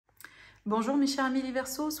Bonjour mes chers amis les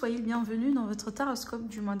Verseaux, soyez le bienvenue dans votre taroscope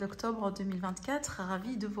du mois d'octobre 2024.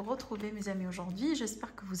 Ravie de vous retrouver mes amis aujourd'hui,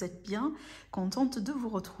 j'espère que vous êtes bien, contente de vous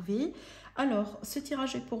retrouver. Alors, ce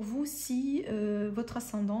tirage est pour vous si votre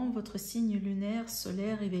ascendant, votre signe lunaire,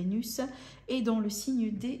 solaire et Vénus est dans le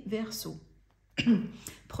signe des Verseaux.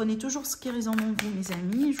 Prenez toujours ce qui résonne en vous mes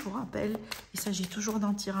amis, je vous rappelle, il s'agit toujours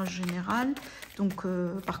d'un tirage général. Donc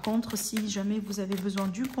par contre, si jamais vous avez besoin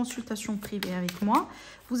d'une consultation privée avec moi,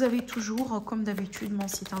 vous avez toujours, comme d'habitude, mon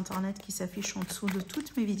site internet qui s'affiche en dessous de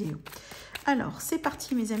toutes mes vidéos. Alors, c'est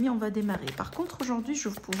parti mes amis, on va démarrer. Par contre, aujourd'hui, je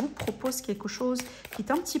vous propose quelque chose qui est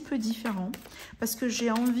un petit peu différent parce que j'ai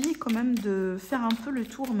envie quand même de faire un peu le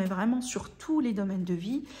tour, mais vraiment sur tous les domaines de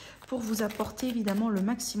vie pour vous apporter évidemment le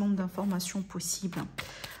maximum d'informations possibles.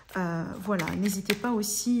 Voilà, n'hésitez pas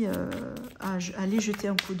aussi à aller jeter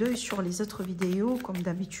un coup d'œil sur les autres vidéos, comme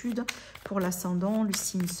d'habitude, pour l'ascendant, le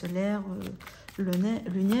signe solaire,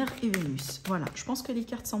 lunaire et Vénus. Voilà, je pense que les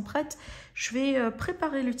cartes sont prêtes. Je vais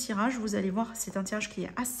préparer le tirage. Vous allez voir, c'est un tirage qui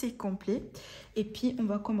est assez complet. Et puis, on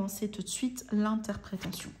va commencer tout de suite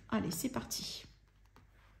l'interprétation. Allez, c'est parti.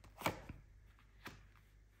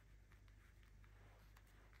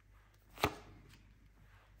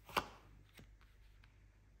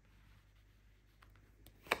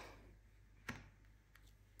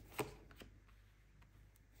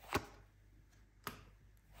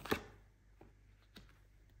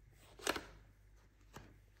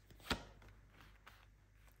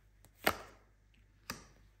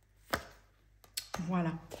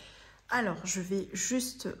 Voilà. Alors, je vais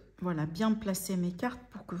juste bien placer mes cartes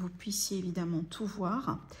pour que vous puissiez évidemment tout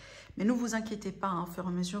voir. Mais ne vous inquiétez pas, hein, au fur et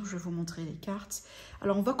à mesure, je vais vous montrer les cartes.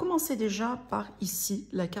 Alors, on va commencer déjà par ici,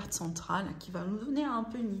 la carte centrale, qui va nous donner un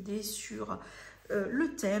peu une idée sur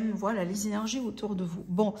le thème, voilà, les énergies autour de vous.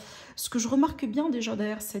 Bon, ce que je remarque bien déjà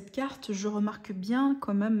derrière cette carte, je remarque bien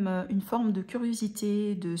quand même une forme de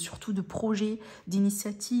curiosité, surtout de projet,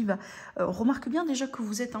 d'initiative. On remarque bien déjà que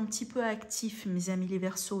vous êtes un petit peu actifs, mes amis les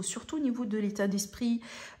Verseaux, surtout au niveau de l'état d'esprit,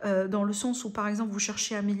 dans le sens où, par exemple, vous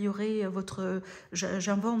cherchez à améliorer votre,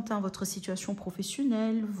 j'invente, hein, votre situation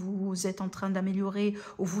professionnelle, vous êtes en train d'améliorer,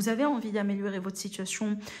 ou vous avez envie d'améliorer votre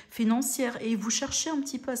situation financière, et vous cherchez un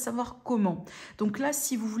petit peu à savoir comment. Donc là,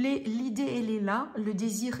 si vous voulez, l'idée, elle est là, le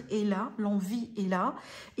désir est là, l'envie est là.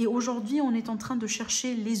 Et aujourd'hui, on est en train de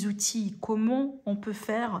chercher les outils, comment on peut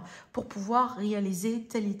faire pour pouvoir réaliser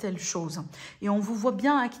telle et telle chose. Et on vous voit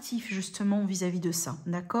bien actif justement vis-à-vis de ça,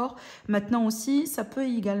 d'accord? Maintenant aussi, ça peut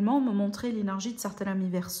également me montrer l'énergie de certains amis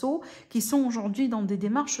Verseaux qui sont aujourd'hui dans des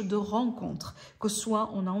démarches de rencontre. Que soit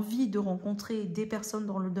on a envie de rencontrer des personnes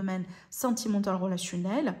dans le domaine sentimental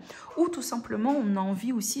relationnel ou tout simplement on a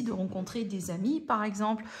envie aussi de rencontrer des amis. Par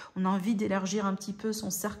exemple, on a envie d'élargir un petit peu son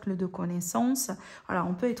cercle de connaissances. Voilà,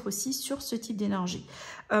 on peut être aussi sur ce type d'énergie.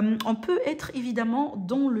 On peut être évidemment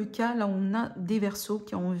dans le cas là où on a des Verseaux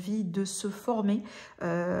qui ont envie de se former,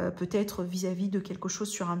 peut-être vis-à-vis de quelque chose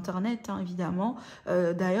sur Internet, hein, évidemment.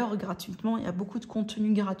 D'ailleurs, gratuitement, il y a beaucoup de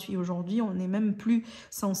contenu gratuit aujourd'hui. On n'est même plus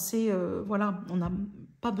censé, voilà, on n'a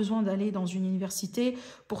pas besoin d'aller dans une université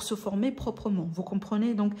pour se former proprement. Vous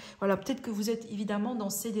comprenez? Donc, voilà, peut-être que vous êtes évidemment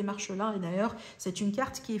dans ces démarches-là. Et d'ailleurs, c'est une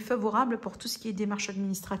carte qui est favorable pour tout ce qui est démarches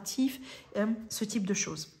administratives, ce type de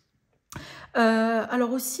choses.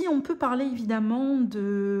 Alors aussi, on peut parler évidemment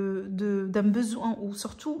d'un besoin, ou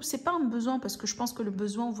surtout, c'est pas un besoin parce que je pense que le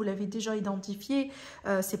besoin, vous l'avez déjà identifié,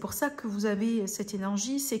 c'est pour ça que vous avez cette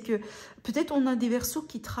énergie, c'est que peut-être on a des Verseaux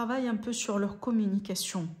qui travaillent un peu sur leur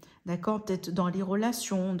communication. D'accord, peut-être dans les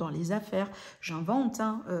relations, dans les affaires, j'invente,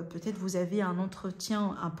 hein, peut-être vous avez un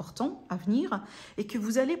entretien important à venir et que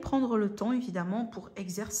vous allez prendre le temps évidemment pour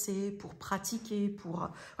exercer, pour pratiquer, pour,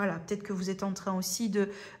 voilà, peut-être que vous êtes en train aussi de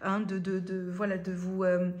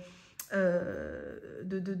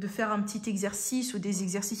faire un petit exercice ou des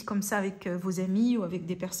exercices comme ça avec vos amis ou avec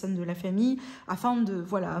des personnes de la famille afin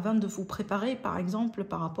de vous préparer par exemple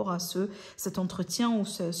par rapport à cet entretien ou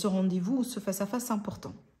ce rendez-vous ou ce face-à-face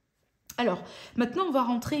important. Alors, maintenant, on va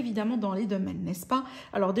rentrer évidemment dans les domaines, n'est-ce pas?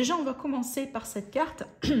 Alors déjà, on va commencer par cette carte,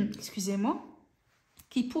 excusez-moi,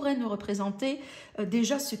 qui pourrait nous représenter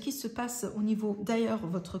déjà ce qui se passe au niveau d'ailleurs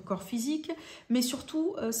votre corps physique, mais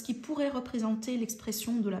surtout ce qui pourrait représenter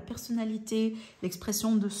l'expression de la personnalité,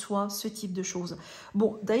 l'expression de soi, ce type de choses.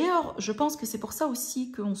 Bon, d'ailleurs, je pense que c'est pour ça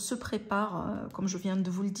aussi qu'on se prépare, comme je viens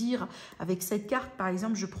de vous le dire, avec cette carte, par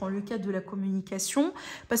exemple, je prends le cas de la communication,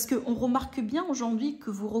 parce qu'on remarque bien aujourd'hui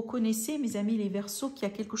que vous reconnaissez, mes amis les Verseaux, qu'il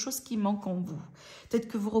y a quelque chose qui manque en vous. Peut-être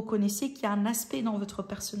que vous reconnaissez qu'il y a un aspect dans votre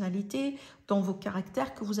personnalité, dans vos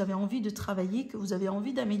caractères que vous avez envie de travailler, que vous avez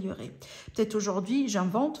envie d'améliorer. Peut-être aujourd'hui,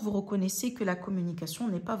 j'invente, vous reconnaissez que la communication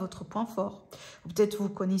n'est pas votre point fort. Peut-être vous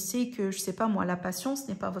connaissez que, je ne sais pas moi, la patience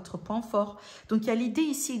n'est pas votre point fort. Donc il y a l'idée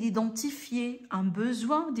ici d'identifier un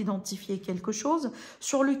besoin, d'identifier quelque chose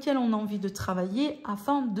sur lequel on a envie de travailler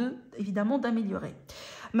afin de, évidemment, d'améliorer.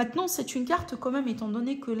 Maintenant, c'est une carte quand même, étant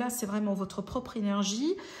donné que là, c'est vraiment votre propre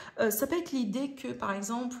énergie. Ça peut être l'idée que, par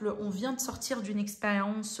exemple, on vient de sortir d'une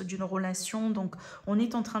expérience, d'une relation, donc on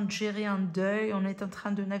est en train de gérer un deuil, on est en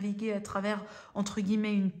train de naviguer à travers, entre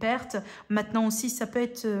guillemets, une perte. Maintenant aussi, ça peut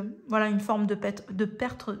être voilà, une forme de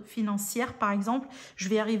perte financière, par exemple. Je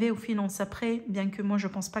vais arriver aux finances après, bien que moi, je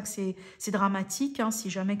ne pense pas que c'est dramatique, hein, si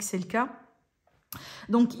jamais que c'est le cas.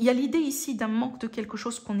 Donc, il y a l'idée ici d'un manque de quelque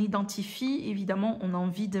chose qu'on identifie. Évidemment, on a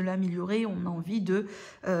envie de l'améliorer, on a envie de,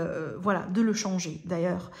 voilà, de le changer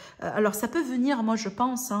d'ailleurs. Alors, ça peut venir, moi je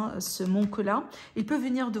pense, hein, ce manque-là, il peut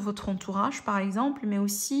venir de votre entourage par exemple, mais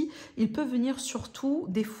aussi, il peut venir surtout,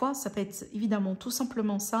 des fois, ça peut être évidemment tout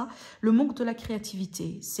simplement ça, le manque de la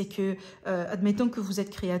créativité. C'est que, admettons que vous êtes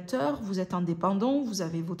créateur, vous êtes indépendant, vous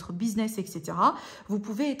avez votre business, etc. Vous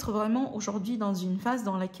pouvez être vraiment aujourd'hui dans une phase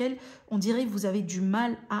dans laquelle on dirait que vous avez du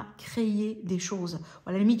mal à créer des choses.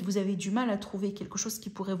 À la limite, vous avez du mal à trouver quelque chose qui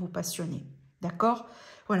pourrait vous passionner. D'accord?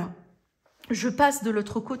 Voilà. Je passe de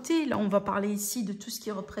l'autre côté. Là, on va parler ici de tout ce qui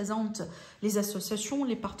représente les associations,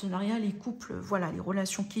 les partenariats, les couples, voilà, les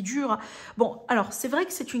relations qui durent. Bon, alors, c'est vrai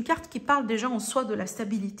que c'est une carte qui parle déjà en soi de la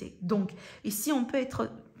stabilité. Donc, ici, on peut être,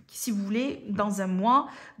 si vous voulez, dans un mois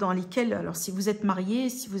dans lesquels, alors si vous êtes marié,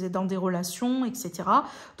 si vous êtes dans des relations, etc.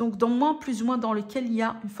 Donc, dans mois plus ou moins dans lesquels il y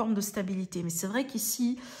a une forme de stabilité. Mais c'est vrai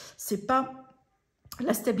qu'ici, c'est pas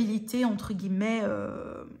la stabilité, entre guillemets,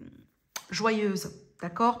 joyeuse.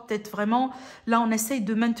 D'accord? Peut-être vraiment, là, on essaye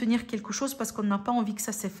de maintenir quelque chose parce qu'on n'a pas envie que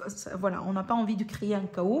ça s'efface. Voilà, on n'a pas envie de créer un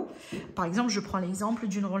chaos. Par exemple, je prends l'exemple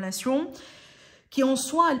d'une relation qui en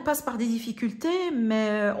soi, elle passe par des difficultés,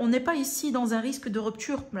 mais on n'est pas ici dans un risque de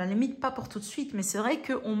rupture, à la limite pas pour tout de suite, mais c'est vrai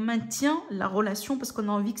qu'on maintient la relation parce qu'on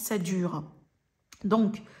a envie que ça dure.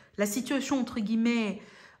 Donc, la situation, entre guillemets,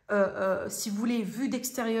 si vous voulez, vue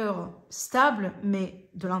d'extérieur, stable, mais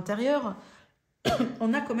de l'intérieur,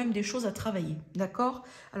 on a quand même des choses à travailler, d'accord?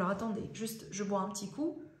 Alors, attendez, juste, je bois un petit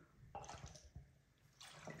coup.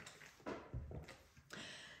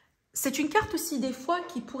 C'est une carte aussi des fois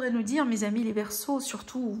qui pourrait nous dire, mes amis les Verseaux,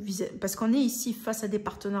 surtout parce qu'on est ici face à des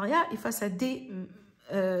partenariats et face à des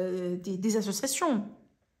associations.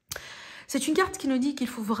 C'est une carte qui nous dit qu'il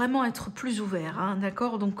faut vraiment être plus ouvert, hein,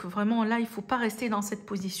 d'accord? Donc vraiment là, il ne faut pas rester dans cette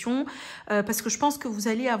position parce que je pense que vous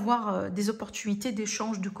allez avoir des opportunités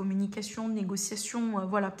d'échange, de communication, de négociation,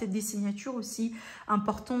 voilà, peut-être des signatures aussi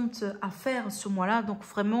importantes à faire ce mois-là. Donc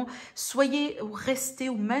vraiment, soyez ou restez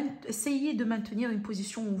ou essayez de maintenir une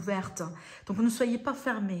position ouverte. Donc ne soyez pas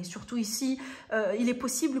fermés. Surtout ici, il est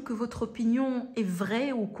possible que votre opinion est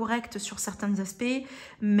vraie ou correcte sur certains aspects,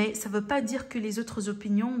 mais ça ne veut pas dire que les autres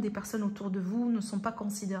opinions des personnes autour de vous ne sont pas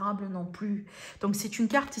considérables non plus. Donc c'est une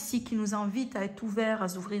carte ici qui nous invite à être ouvert, à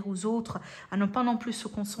s'ouvrir aux autres, à ne pas non plus se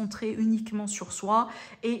concentrer uniquement sur soi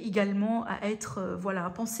et également à être, voilà,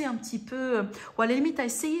 à penser un petit peu, ou à la limite à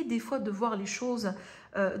essayer des fois de voir les choses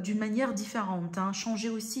d'une manière différente, hein. Changer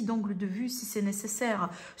aussi d'angle de vue si c'est nécessaire.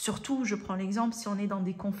 Surtout, je prends l'exemple, si on est dans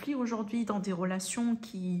des conflits aujourd'hui, dans des relations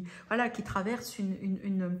qui, voilà, qui traversent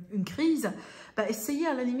une crise, bah, essayez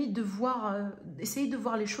à la limite de voir, essayez de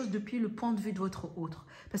voir les choses depuis le point de vue de votre autre.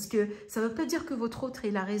 Parce que ça ne veut pas dire que votre autre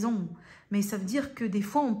ait la raison, mais ça veut dire que des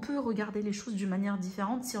fois, on peut regarder les choses d'une manière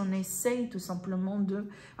différente si on essaye tout simplement de,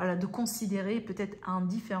 voilà, de considérer peut-être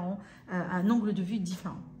un angle de vue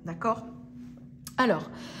différent. D'accord ?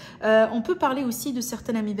 Alors, on peut parler aussi de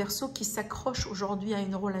certains amis Verseaux qui s'accrochent aujourd'hui à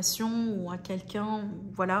une relation ou à quelqu'un,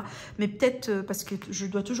 voilà. Mais peut-être, parce que je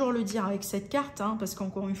dois toujours le dire avec cette carte, hein, parce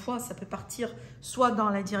qu'encore une fois, ça peut partir soit dans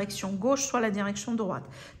la direction gauche, soit la direction droite.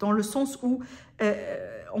 Dans le sens où,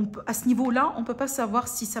 à ce niveau-là, on ne peut pas savoir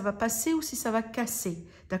si ça va passer ou si ça va casser.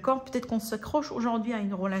 D'accord? Peut-être qu'on s'accroche aujourd'hui à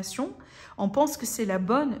une relation, on pense que c'est la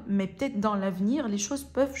bonne, mais peut-être dans l'avenir, les choses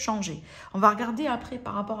peuvent changer. On va regarder après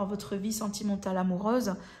par rapport à votre vie sentimentale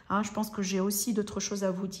amoureuse. Hein, je pense que j'ai aussi d'autres choses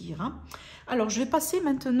à vous dire. Hein. Alors, je vais passer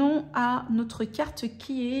maintenant à notre carte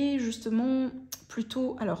qui est justement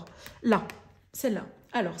plutôt... Alors, là, celle-là.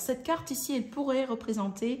 Alors, cette carte ici, elle pourrait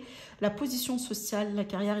représenter la position sociale, la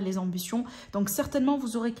carrière et les ambitions. Donc certainement,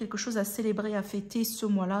 vous aurez quelque chose à célébrer, à fêter ce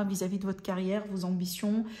mois-là vis-à-vis de votre carrière, vos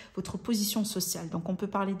ambitions, votre position sociale. Donc on peut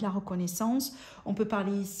parler de la reconnaissance, on peut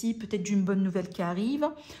parler ici peut-être d'une bonne nouvelle qui arrive,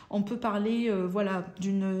 on peut parler voilà,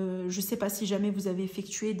 d'une, je ne sais pas si jamais vous avez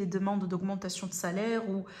effectué des demandes d'augmentation de salaire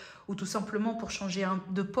ou tout simplement pour changer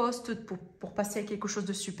de poste, pour passer à quelque chose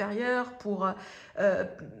de supérieur, pour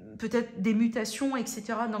peut-être des mutations, etc.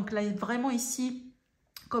 Donc là, vraiment ici,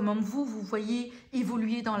 comment vous voyez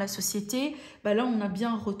évoluer dans la société, ben là, on a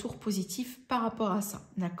bien un retour positif par rapport à ça,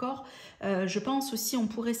 d'accord? Je pense aussi, on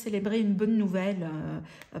pourrait célébrer une bonne nouvelle.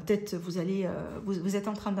 Peut-être vous êtes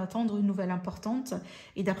en train d'attendre une nouvelle importante.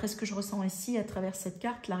 Et d'après ce que je ressens ici, à travers cette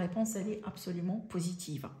carte, la réponse, elle est absolument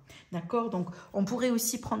positive, d'accord? Donc, on pourrait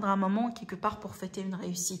aussi prendre un moment quelque part pour fêter une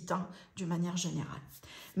réussite, hein, d'une manière générale.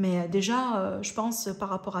 Mais déjà, je pense par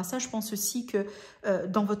rapport à ça, je pense aussi que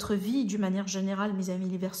dans votre vie, d'une manière générale, mes amis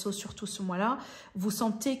les Verseaux, surtout ce mois-là, vous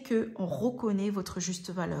sentez qu'on reconnaît votre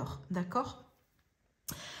juste valeur, d'accord?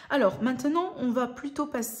 Alors, maintenant, on va plutôt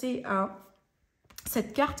passer à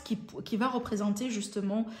cette carte qui va représenter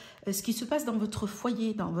justement ce qui se passe dans votre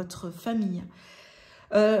foyer, dans votre famille.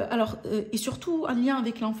 Et surtout, un lien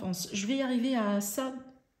avec l'enfance. Je vais y arriver à ça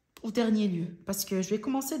au dernier lieu, parce que je vais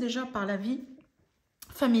commencer déjà par la vie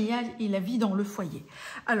familiale et la vie dans le foyer.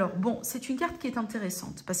 Alors bon, c'est une carte qui est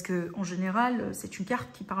intéressante parce que en général, c'est une carte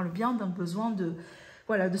qui parle bien d'un besoin de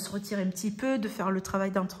voilà, de se retirer un petit peu, de faire le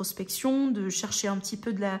travail d'introspection, de chercher un petit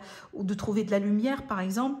peu ou de trouver de la lumière par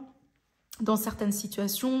exemple. Dans certaines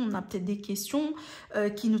situations, on a peut-être des questions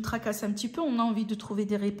qui nous tracassent un petit peu, on a envie de trouver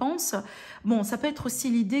des réponses. Bon, ça peut être aussi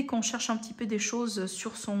l'idée qu'on cherche un petit peu des choses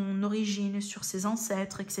sur son origine, sur ses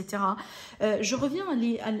ancêtres, etc. Je reviens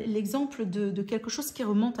à l'exemple de quelque chose qui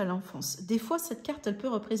remonte à l'enfance. Des fois, cette carte, elle peut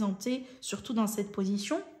représenter, surtout dans cette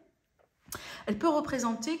position, elle peut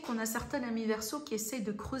représenter qu'on a certains amis Verseaux qui essaient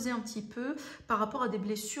de creuser un petit peu par rapport à des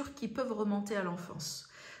blessures qui peuvent remonter à l'enfance.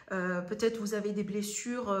 Peut-être vous avez des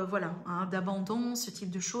blessures voilà, hein, d'abandon, ce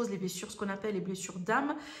type de choses, les blessures, ce qu'on appelle les blessures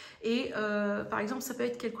d'âme. Et par exemple, ça peut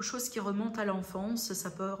être quelque chose qui remonte à l'enfance,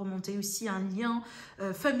 ça peut remonter aussi à un lien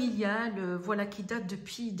familial voilà, qui date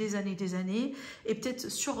depuis des années. Et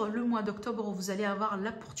peut-être sur le mois d'octobre, vous allez avoir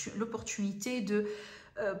l'opportunité de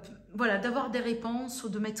voilà, d'avoir des réponses ou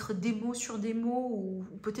de mettre des mots sur des mots ou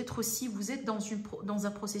peut-être aussi vous êtes dans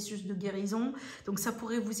un processus de guérison, donc ça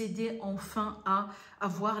pourrait vous aider enfin à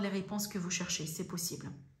avoir les réponses que vous cherchez, c'est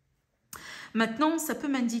possible. Maintenant, ça peut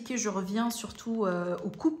m'indiquer, je reviens surtout au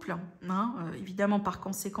couple, hein, évidemment par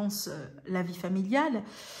conséquence la vie familiale.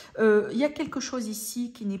 Il y a quelque chose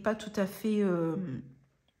ici qui n'est pas tout à fait,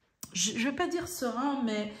 je ne vais pas dire serein,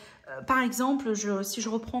 mais par exemple, si je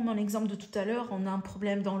reprends mon exemple de tout à l'heure, on a un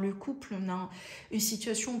problème dans le couple, on a une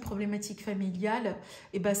situation, une problématique familiale,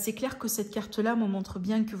 et ben c'est clair que cette carte-là me montre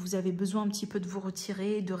bien que vous avez besoin un petit peu de vous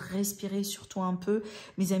retirer, de respirer surtout un peu,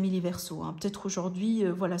 mes amis les Verseaux. Hein. Peut-être aujourd'hui,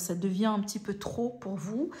 voilà, ça devient un petit peu trop pour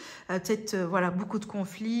vous, peut-être voilà, beaucoup de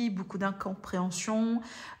conflits, beaucoup d'incompréhension,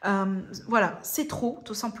 voilà, c'est trop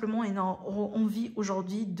tout simplement et on a envie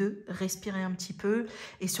aujourd'hui de respirer un petit peu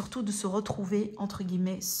et surtout de se retrouver entre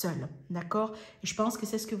guillemets seul. D'accord? Et je pense que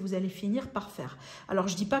c'est ce que vous allez finir par faire. Alors,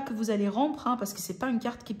 je ne dis pas que vous allez rompre, hein, parce que ce n'est pas une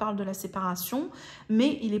carte qui parle de la séparation,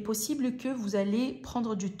 mais il est possible que vous allez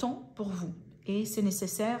prendre du temps pour vous. Et c'est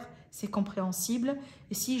nécessaire, c'est compréhensible.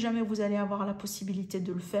 Et si jamais vous allez avoir la possibilité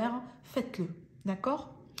de le faire, faites-le.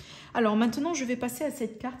 D'accord? Alors maintenant, je vais passer à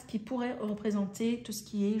cette carte qui pourrait représenter tout ce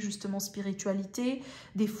qui est justement spiritualité.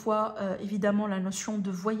 Des fois, évidemment, la notion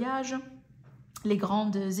de voyage, les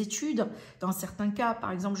grandes études, dans certains cas, par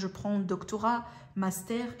exemple, je prends doctorat,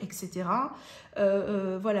 master, etc.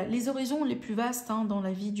 Voilà, les horizons les plus vastes hein, dans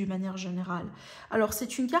la vie d'une manière générale. Alors,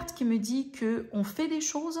 c'est une carte qui me dit qu'on fait des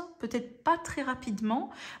choses, peut-être pas très rapidement,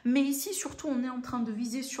 mais ici, surtout, on est en train de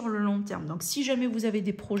viser sur le long terme. Donc, si jamais vous avez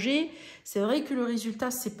des projets, c'est vrai que le résultat,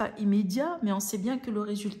 c'est pas immédiat, mais on sait bien que le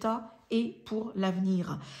résultat et pour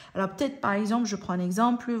l'avenir. Alors peut-être par exemple, je prends un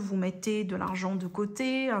exemple, vous mettez de l'argent de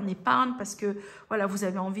côté, un épargne parce que voilà, vous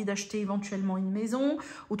avez envie d'acheter éventuellement une maison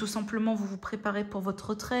ou tout simplement vous vous préparez pour votre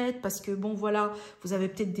retraite parce que bon voilà, vous avez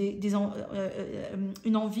peut-être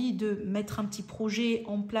une envie de mettre un petit projet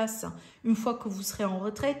en place une fois que vous serez en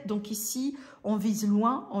retraite. Donc ici, on vise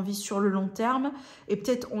loin, on vise sur le long terme et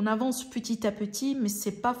peut-être on avance petit à petit, mais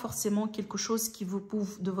c'est pas forcément quelque chose qui vous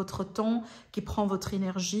bouffe de votre temps, qui prend votre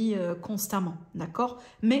énergie constamment, d'accord?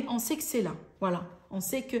 Mais on sait que c'est là, voilà. On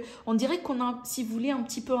sait que, on dirait qu'on a, si vous voulez, un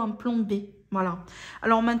petit peu un plan B, voilà.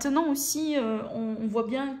 Alors maintenant aussi, on voit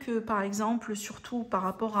bien que par exemple, surtout par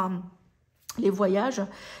rapport les voyages,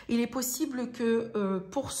 il est possible que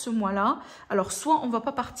pour ce mois-là, alors soit on ne va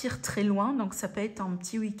pas partir très loin, donc ça peut être un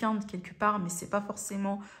petit week-end quelque part, mais ce n'est pas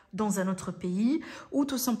forcément dans un autre pays, ou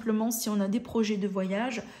tout simplement si on a des projets de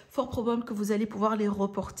voyage, fort probable que vous allez pouvoir les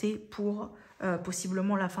reporter pour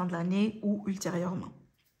possiblement la fin de l'année ou ultérieurement.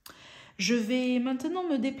 Je vais maintenant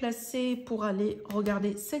me déplacer pour aller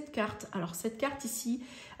regarder cette carte. Alors cette carte ici,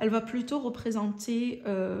 elle va plutôt représenter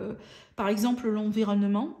par exemple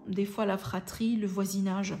l'environnement, des fois la fratrie, le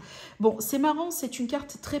voisinage. Bon, c'est marrant, c'est une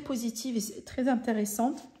carte très positive et très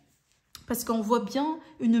intéressante parce qu'on voit bien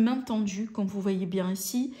une main tendue, comme vous voyez bien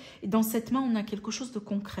ici. Et dans cette main, on a quelque chose de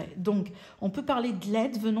concret. Donc, on peut parler de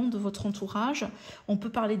l'aide venant de votre entourage. On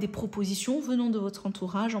peut parler des propositions venant de votre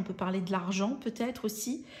entourage. On peut parler de l'argent, peut-être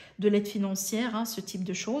aussi, de l'aide financière, hein, ce type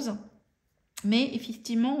de choses. Mais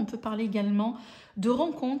effectivement, on peut parler également de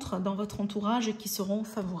rencontres dans votre entourage qui seront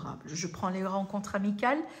favorables. Je prends les rencontres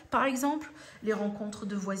amicales, par exemple, les rencontres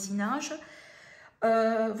de voisinage.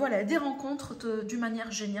 Voilà, des rencontres d'une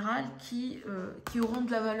manière générale qui auront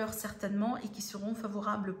de la valeur certainement et qui seront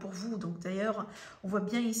favorables pour vous. Donc d'ailleurs, on voit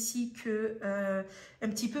bien ici que un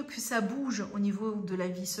petit peu que ça bouge au niveau de la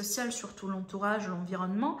vie sociale, surtout l'entourage,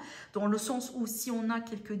 l'environnement, dans le sens où si on a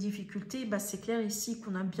quelques difficultés, bah, c'est clair ici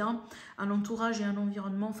qu'on a bien un entourage et un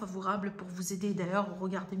environnement favorable pour vous aider. D'ailleurs,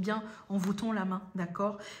 regardez bien en vous tend la main,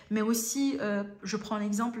 d'accord? Mais aussi, je prends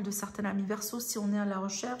l'exemple de certains amis Verseau, si on est à la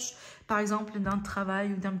recherche, par exemple, d'un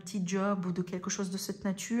travail ou d'un petit job ou de quelque chose de cette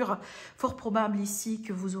nature, fort probable ici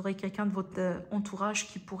que vous aurez quelqu'un de votre entourage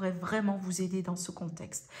qui pourrait vraiment vous aider dans ce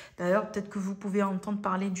contexte. D'ailleurs, peut-être que vous pouvez entendre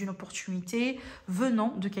parler d'une opportunité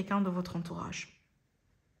venant de quelqu'un de votre entourage.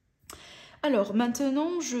 Alors,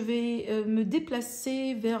 maintenant, je vais me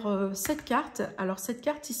déplacer vers cette carte. Alors, cette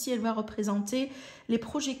carte ici, elle va représenter les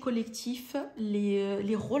projets collectifs,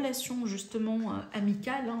 les relations justement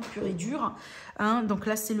amicales, hein, pures et dures. Hein. Donc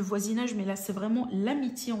là, c'est le voisinage, mais là, c'est vraiment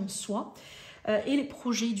l'amitié en soi. Et les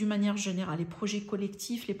projets d'une manière générale, les projets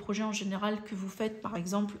collectifs, les projets en général que vous faites par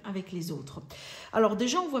exemple avec les autres. Alors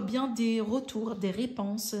déjà on voit bien des retours, des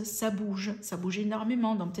réponses, ça bouge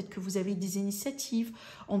énormément, donc peut-être que vous avez des initiatives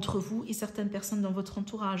entre vous et certaines personnes dans votre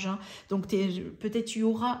entourage. Hein. Donc peut-être il y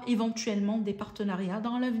aura éventuellement des partenariats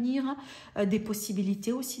dans l'avenir, des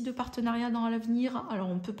possibilités aussi de partenariats dans l'avenir. Alors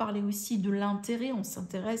on peut parler aussi de l'intérêt, on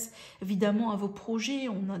s'intéresse évidemment à vos projets,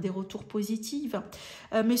 on a des retours positifs,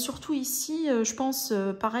 mais surtout ici, je pense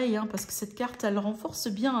pareil, hein, parce que cette carte, elle renforce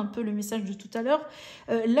bien un peu le message de tout à l'heure.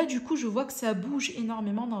 Là, du coup, je vois que ça bouge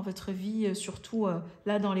énormément dans votre vie, surtout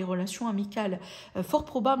là, dans les relations amicales. Fort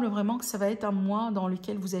probable vraiment que ça va être un mois dans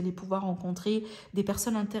lequel vous allez pouvoir rencontrer des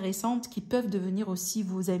personnes intéressantes qui peuvent devenir aussi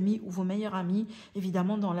vos amis ou vos meilleurs amis,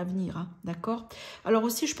 évidemment, dans l'avenir. Hein, d'accord? Alors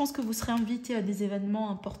aussi, je pense que vous serez invité à des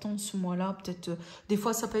événements importants ce mois-là. Peut-être, des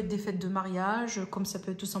fois, ça peut être des fêtes de mariage, comme ça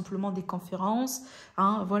peut être tout simplement des conférences.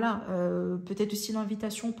 Hein, voilà, peut-être aussi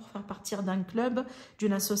l'invitation pour faire partie d'un club,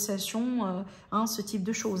 d'une association, hein, ce type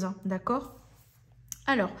de choses, hein, d'accord?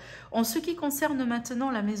 Alors, en ce qui concerne maintenant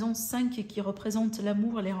la maison 5 qui représente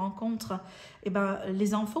l'amour, les rencontres, et ben,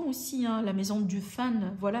 les enfants aussi, hein, la maison du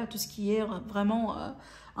fan, voilà, tout ce qui est vraiment...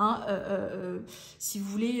 si vous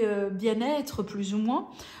voulez bien-être plus ou moins.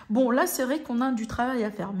 Bon, là c'est vrai qu'on a du travail à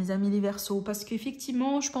faire, mes amis les Verseaux, parce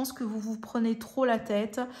qu'effectivement je pense que vous vous prenez trop la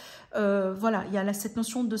tête. Voilà, il y a là cette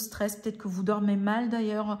notion de stress, peut-être que vous dormez mal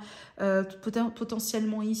d'ailleurs,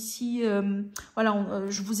 potentiellement ici. Voilà,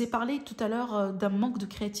 je vous ai parlé tout à l'heure d'un manque de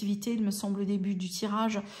créativité, il me semble, au début du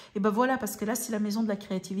tirage. Et ben voilà, parce que là c'est la maison de la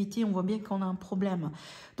créativité, on voit bien qu'on a un problème.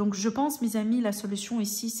 Donc je pense, mes amis, la solution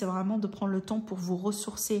ici c'est vraiment de prendre le temps pour vous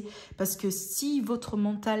ressourcer, parce que si votre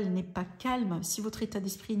mental n'est pas calme, si votre état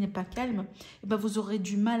d'esprit n'est pas calme, eh ben vous aurez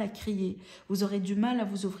du mal à crier, vous aurez du mal à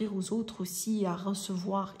vous ouvrir aux autres aussi, à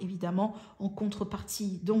recevoir évidemment en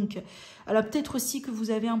contrepartie. Donc alors peut-être aussi que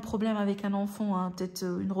vous avez un problème avec un enfant, hein, peut-être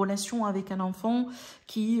une relation avec un enfant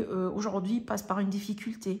qui aujourd'hui passe par une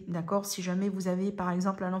difficulté, d'accord? Si jamais vous avez par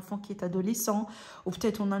exemple un enfant qui est adolescent, ou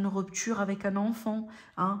peut-être on a une rupture avec un enfant,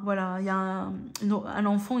 hein, voilà, il y a un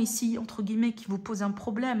enfant ici entre guillemets qui vous pose un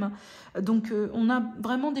problème. Donc on a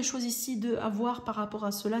vraiment des choses ici à voir par rapport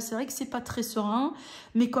à cela. C'est vrai que c'est pas très serein,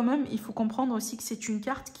 mais quand même il faut comprendre aussi que c'est une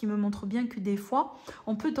carte qui me montre bien que des fois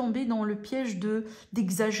on peut tomber dans le piège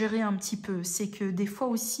d'exagérer un petit peu. C'est que des fois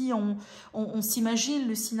aussi on s'imagine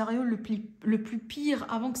le scénario le plus pire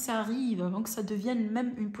avant que ça arrive, avant que ça devienne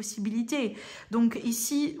même une possibilité. Donc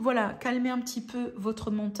ici voilà, calmez un petit peu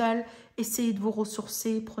votre mental, essayez de vous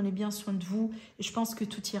ressourcer, prenez bien soin de vous et je pense que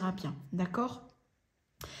tout ira bien, d'accord?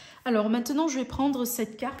 Alors maintenant, je vais prendre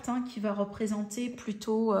cette carte qui va représenter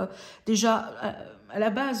plutôt déjà à la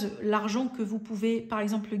base l'argent que vous pouvez par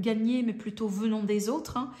exemple gagner, mais plutôt venant des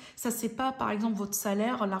autres. Ça, c'est pas par exemple votre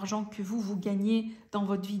salaire, l'argent que vous gagnez dans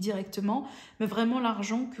votre vie directement, mais vraiment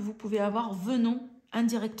l'argent que vous pouvez avoir venant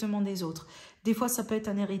indirectement des autres. Des fois, ça peut être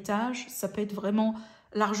un héritage, ça peut être vraiment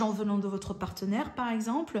l'argent venant de votre partenaire, par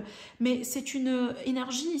exemple. Mais c'est une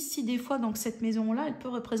énergie ici, des fois, donc cette maison-là, elle peut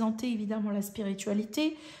représenter évidemment la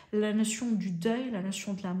spiritualité, la notion du deuil, la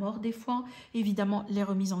notion de la mort, des fois, évidemment, les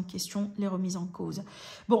remises en question, les remises en cause.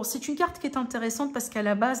 Bon, c'est une carte qui est intéressante parce qu'à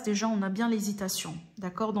la base, déjà, on a bien l'hésitation,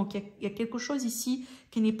 d'accord? Donc, il y a quelque chose ici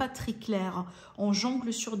qui n'est pas très clair. On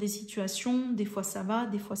jongle sur des situations, des fois ça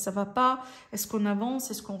va pas. Est-ce qu'on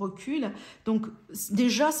avance, est-ce qu'on recule? Donc,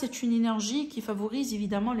 déjà, c'est une énergie qui favorise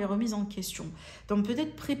évidemment les remises en question. Donc,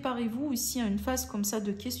 peut-être préparez-vous ici à une phase comme ça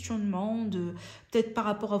de questionnement, peut-être par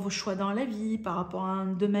rapport à vos choix dans la vie, par rapport à un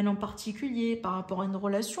domaine en particulier, par rapport à une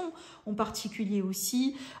relation en particulier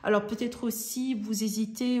aussi. Alors, peut-être aussi, vous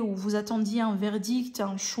hésitez ou vous attendiez un verdict,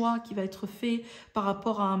 un choix qui va être fait par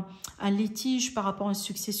rapport à un litige, par rapport à une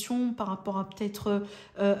succession, par rapport à peut-être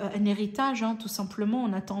un héritage, tout simplement.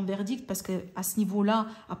 On attend un verdict parce qu'à ce niveau-là,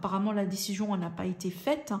 apparemment, la décision n'a pas été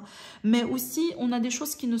faite. Mais aussi, on a des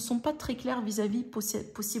choses qui ne sont pas très claires vis-à-vis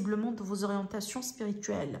possiblement de vos orientations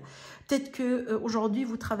spirituelles. Peut-être qu'aujourd'hui,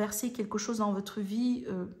 vous traversez quelque chose dans votre vie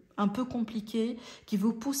un peu compliqué, qui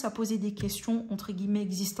vous pousse à poser des questions, entre guillemets,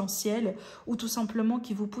 existentielles, ou tout simplement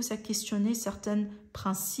qui vous pousse à questionner certains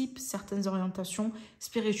principes, certaines orientations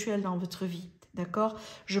spirituelles dans votre vie. D'accord?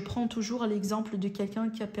 Je prends toujours l'exemple de quelqu'un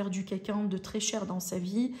qui a perdu quelqu'un de très cher dans sa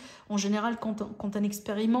vie. En général, quand on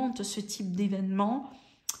expérimente ce type d'événement,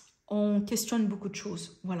 on questionne beaucoup de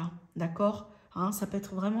choses. Voilà, d'accord? Ça peut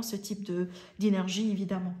être vraiment ce type d'énergie,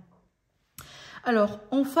 évidemment. Alors,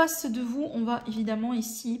 en face de vous, on va évidemment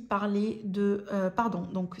ici parler de...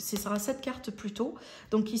 donc ce sera cette carte plutôt.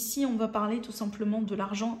 Donc ici, on va parler tout simplement de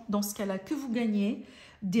l'argent, dans ce cas-là, que vous gagnez,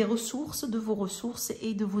 des ressources, de vos ressources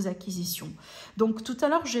et de vos acquisitions. Donc tout à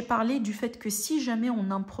l'heure, j'ai parlé du fait que si jamais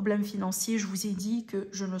on a un problème financier, je vous ai dit que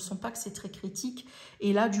je ne sens pas que c'est très critique.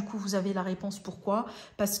 Et là, du coup, vous avez la réponse. Pourquoi?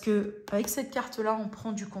 Parce que avec cette carte-là, on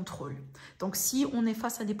prend du contrôle. Donc si on est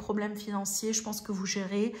face à des problèmes financiers, je pense que vous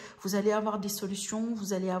gérez, vous allez avoir des solutions,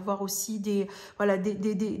 vous allez avoir aussi des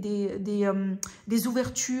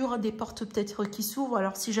ouvertures, des portes peut-être qui s'ouvrent.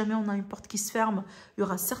 Alors si jamais on a une porte qui se ferme, il y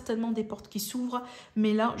aura certainement des portes qui s'ouvrent,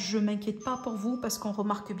 mais là, je ne m'inquiète pas pour vous parce qu'on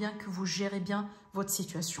remarque bien que vous gérez bien votre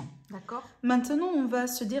situation. D'accord? Maintenant, on va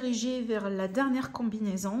se diriger vers la dernière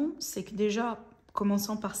combinaison. C'est que déjà,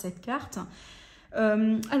 commençons par cette carte.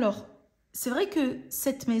 Alors, c'est vrai que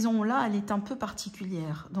cette maison-là, elle est un peu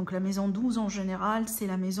particulière. Donc, la maison 12, en général, c'est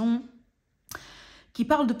la maison qui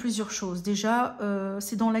parle de plusieurs choses. Déjà,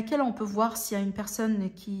 c'est dans laquelle on peut voir s'il y a une personne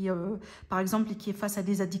qui, par exemple, qui est face à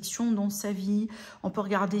des addictions dans sa vie. On peut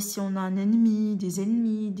regarder si on a un ennemi, des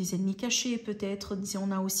ennemis cachés peut-être, si on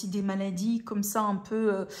a aussi des maladies comme ça un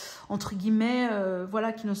peu, entre guillemets,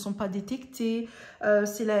 voilà, qui ne sont pas détectées.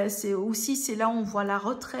 C'est là où on voit la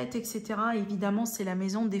retraite, etc. Évidemment, c'est la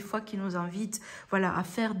maison des fois qui nous invite, voilà, à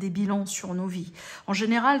faire des bilans sur nos vies. En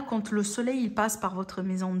général, quand le soleil il passe par votre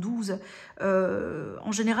maison 12,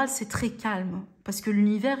 en général, c'est très calme parce que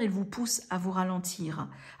l'univers, il vous pousse à vous ralentir,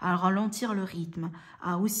 à ralentir le rythme,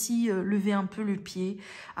 à aussi lever un peu le pied,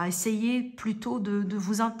 à essayer plutôt de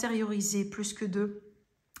vous intérioriser plus que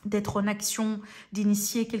d'être en action,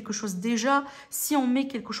 d'initier quelque chose. Déjà, si on met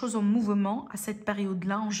quelque chose en mouvement à cette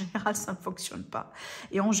période-là, en général, ça ne fonctionne pas.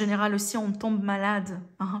 Et en général aussi, on tombe malade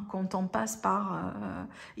quand on passe par,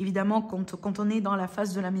 évidemment, quand on est dans la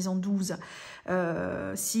phase de la maison 12.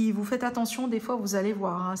 Si vous faites attention, des fois, vous allez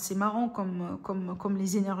voir, c'est marrant comme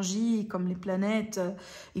les énergies, comme les planètes,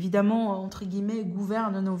 évidemment, entre guillemets,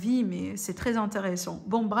 gouvernent nos vies, mais c'est très intéressant.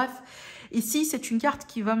 Bon, bref, ici, c'est une carte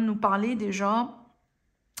qui va nous parler déjà...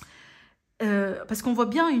 parce qu'on voit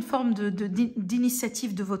bien une forme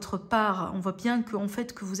d'initiative de votre part. On voit bien qu'en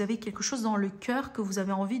fait, que vous avez quelque chose dans le cœur que vous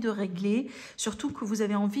avez envie de régler, surtout que vous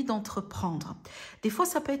avez envie d'entreprendre. Des fois,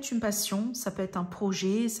 ça peut être une passion, ça peut être un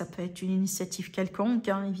projet, ça peut être une initiative quelconque.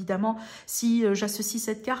 Évidemment, si j'associe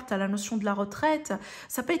cette carte à la notion de la retraite,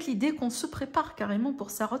 ça peut être l'idée qu'on se prépare carrément pour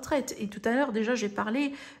sa retraite. Et tout à l'heure, déjà, j'ai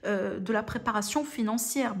parlé de la préparation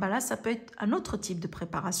financière. Là, ça peut être un autre type de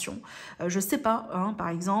préparation. Je ne sais pas, par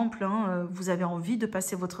exemple, vous avez envie de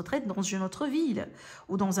passer votre retraite dans une autre ville,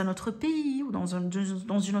 ou dans un autre pays, ou dans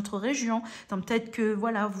une autre région. Donc peut-être que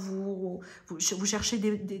voilà, vous cherchez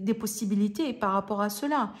des possibilités par rapport à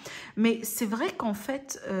cela. Mais c'est vrai qu'en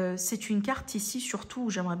fait, c'est une carte ici, surtout,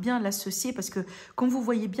 j'aimerais bien l'associer, parce que comme vous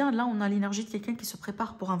voyez bien, là, on a l'énergie de quelqu'un qui se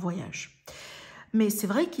prépare pour un voyage. Mais c'est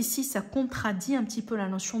vrai qu'ici, ça contradit un petit peu la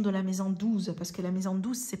notion de la maison 12, parce que la maison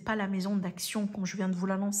 12, ce n'est pas la maison d'action, comme je viens de vous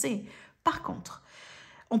l'annoncer. Par contre,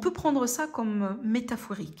 on peut prendre ça comme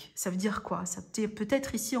métaphorique. Ça veut dire quoi? Ça veut dire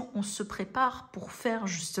peut-être ici, on se prépare pour faire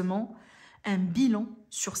justement un bilan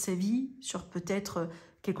sur sa vie, sur peut-être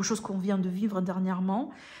quelque chose qu'on vient de vivre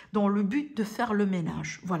dernièrement, dans le but de faire le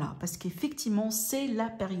ménage. Voilà, parce qu'effectivement, c'est la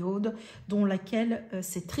période dans laquelle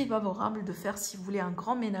c'est très favorable de faire, si vous voulez, un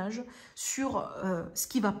grand ménage sur ce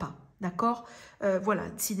qui ne va pas. D'accord, voilà,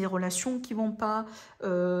 si des relations qui ne vont pas,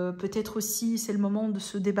 peut-être aussi c'est le moment de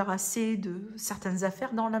se débarrasser de certaines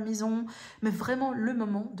affaires dans la maison, mais vraiment le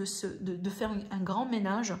moment de faire un grand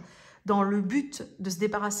ménage dans le but de se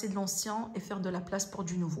débarrasser de l'ancien et faire de la place pour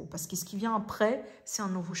du nouveau. Parce que ce qui vient après, c'est un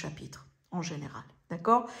nouveau chapitre, en général.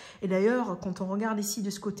 D'accord? Et d'ailleurs, quand on regarde ici de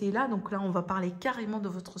ce côté-là, donc là, on va parler carrément de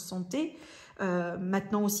votre santé.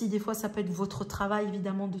 Maintenant aussi, des fois, ça peut être votre travail,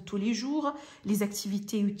 évidemment, de tous les jours, les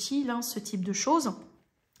activités utiles, hein, ce type de choses.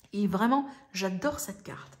 Et vraiment, j'adore cette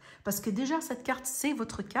carte. Parce que déjà, cette carte, c'est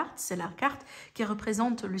votre carte. C'est la carte qui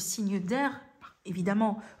représente le signe d'air.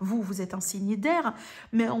 Évidemment, vous êtes un signe d'air,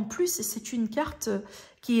 mais en plus, c'est une carte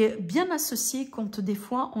qui est bien associée quand des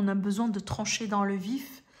fois, on a besoin de trancher dans le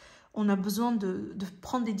vif, on a besoin de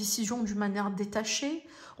prendre des décisions d'une manière détachée,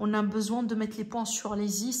 on a besoin de mettre les points sur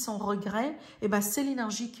les i sans regret. Et ben, c'est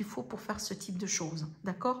l'énergie qu'il faut pour faire ce type de choses.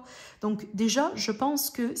 D'accord? Donc déjà, je pense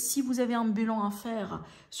que si vous avez un bilan à faire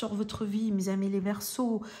sur votre vie, mes amis les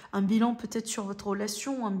Verseaux, un bilan peut-être sur votre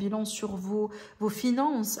relation, un bilan sur vos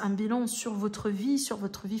finances, un bilan sur votre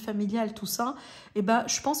vie familiale, tout ça, et ben,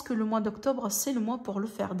 je pense que le mois d'octobre, c'est le mois pour le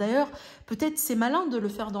faire. D'ailleurs, peut-être c'est malin de le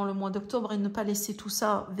faire dans le mois d'octobre et ne pas laisser tout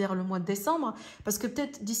ça vers le mois de décembre, parce que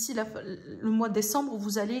peut-être d'ici le mois de décembre,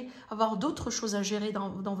 vous allez avoir d'autres choses à gérer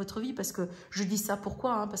dans votre vie, parce que je dis ça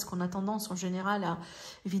pourquoi, hein, parce qu'on a tendance en général à,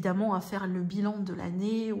 évidemment, à faire le bilan de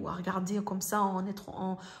l'année ou à regarder comme ça en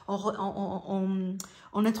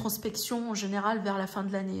introspection en général vers la fin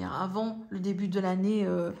de l'année, hein, avant le début de l'année,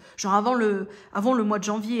 genre avant le mois de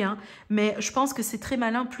janvier, hein. Mais je pense que c'est très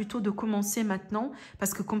malin plutôt de commencer maintenant,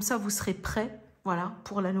 parce que comme ça vous serez prêts. Voilà,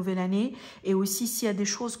 pour la nouvelle année. Et aussi, s'il y a des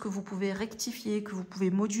choses que vous pouvez rectifier, que vous pouvez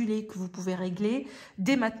moduler, que vous pouvez régler,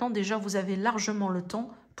 dès maintenant, déjà, vous avez largement le temps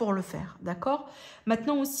pour le faire. D'accord?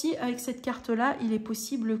 Maintenant aussi, avec cette carte-là, il est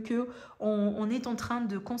possible qu'on est en train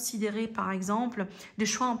de considérer, par exemple, des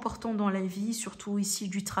choix importants dans la vie, surtout ici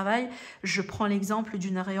du travail. Je prends l'exemple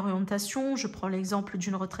d'une réorientation, je prends l'exemple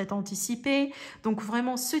d'une retraite anticipée. Donc,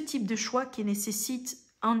 vraiment, ce type de choix qui nécessite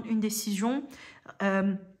une décision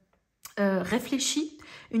réfléchie,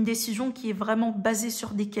 une décision qui est vraiment basée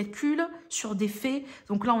sur des calculs, sur des faits.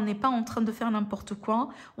 Donc là, on n'est pas en train de faire n'importe quoi.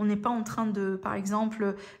 On n'est pas en train de, par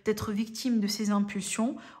exemple, d'être victime de ces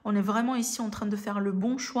impulsions. On est vraiment ici en train de faire le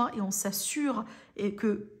bon choix et on s'assure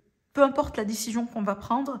que peu importe la décision qu'on va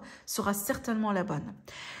prendre, sera certainement la bonne.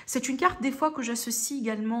 C'est une carte des fois que j'associe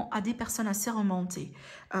également à des personnes assez remontées.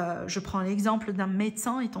 Je prends l'exemple d'un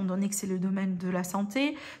médecin, étant donné que c'est le domaine de la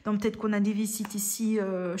santé. Donc peut-être qu'on a des visites ici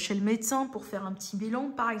chez le médecin pour faire un petit bilan,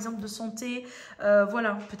 par exemple, de santé.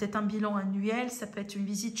 Voilà, peut-être un bilan annuel, ça peut être une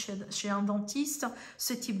visite chez un dentiste,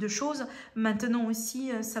 ce type de choses. Maintenant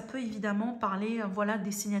aussi, ça peut évidemment parler voilà,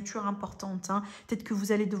 des signatures importantes, hein. Peut-être que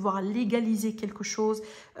vous allez devoir légaliser quelque chose,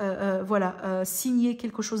 signer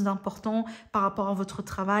quelque chose d'important par rapport à votre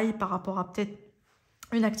travail, par rapport à peut-être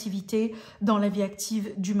une activité dans la vie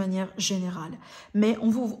active d'une manière générale. Mais on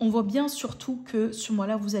voit bien surtout que ce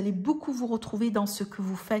mois-là, vous allez beaucoup vous retrouver dans ce que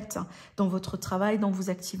vous faites, dans votre travail, dans vos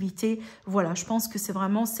activités. Voilà, je pense que c'est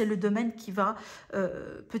le domaine qui va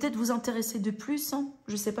peut-être vous intéresser de plus, hein.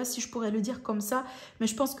 Je ne sais pas si je pourrais le dire comme ça, mais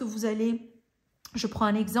je pense que vous allez, je prends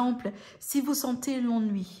un exemple, si vous sentez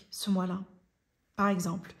l'ennui ce mois-là, par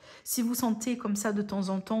exemple, si vous sentez comme ça de temps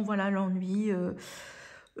en temps, voilà, l'ennui,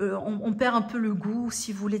 on perd un peu le goût,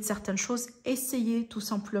 si vous voulez, de certaines choses, essayez tout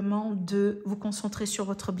simplement de vous concentrer sur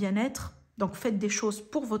votre bien-être. Donc, faites des choses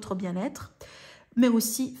pour votre bien-être, mais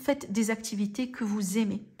aussi faites des activités que vous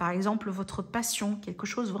aimez. Par exemple, votre passion, quelque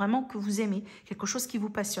chose vraiment que vous aimez, quelque chose qui vous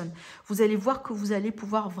passionne. Vous allez voir que vous allez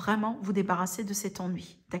pouvoir vraiment vous débarrasser de cet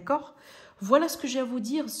ennui, d'accord ? Voilà ce que j'ai à vous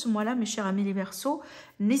dire ce mois-là, mes chers amis les Verseaux.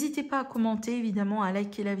 N'hésitez pas à commenter, évidemment, à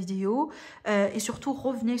liker la vidéo. Et surtout,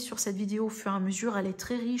 revenez sur cette vidéo au fur et à mesure. Elle est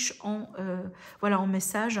très riche en, voilà, en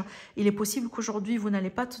messages. Il est possible qu'aujourd'hui, vous n'allez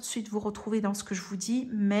pas tout de suite vous retrouver dans ce que je vous dis,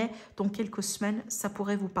 mais dans quelques semaines, ça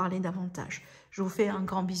pourrait vous parler davantage. Je vous fais un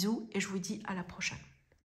grand bisou et je vous dis à la prochaine.